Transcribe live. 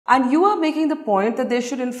And you are making the point that there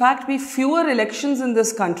should in fact be fewer elections in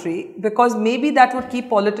this country because maybe that would keep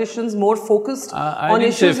politicians more focused on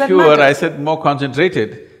issues that matter. I didn't say fewer, I said more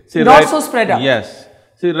concentrated. See, not so spread out. Yes.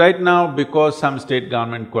 See, right now, because some state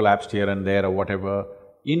government collapsed here and there or whatever,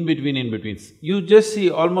 in between, you just see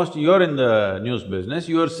almost… you're in the news business,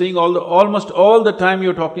 you are seeing almost all the time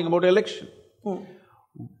you're talking about election.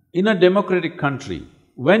 In a democratic country,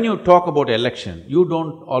 when you talk about election, you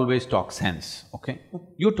don't always talk sense, okay?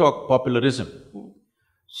 You talk popularism.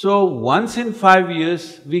 So, once in 5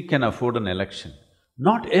 years, we can afford an election.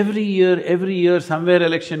 Not every year, somewhere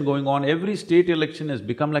election going on, every state election has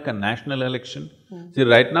become like a national election. See,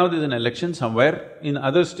 right now there's an election somewhere in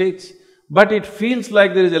other states, but it feels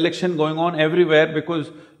like there is election going on everywhere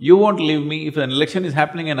because you won't leave me. If an election is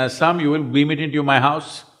happening in Assam, you will beam it into my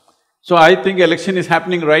house. So I think election is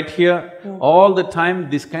happening right here. All the time,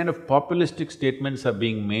 this kind of populistic statements are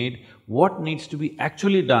being made. What needs to be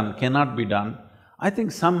actually done cannot be done. I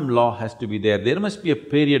think some law has to be there. There must be a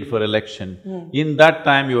period for election. In that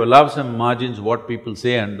time, you allow some margins what people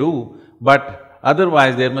say and do, but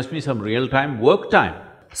otherwise there must be some real-time work time.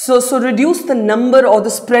 So reduce the number or the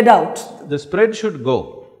spread out? The spread should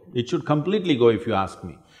go. It should completely go if you ask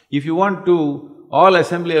me. If you want to all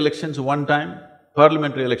assembly elections one time,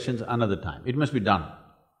 parliamentary elections another time, it must be done.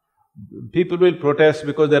 People will protest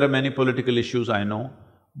because there are many political issues, I know,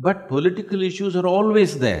 but political issues are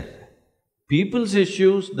always there. People's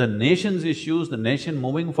issues, the nation's issues, the nation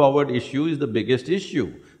moving forward issue is the biggest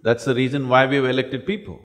issue. That's the reason why we've elected people.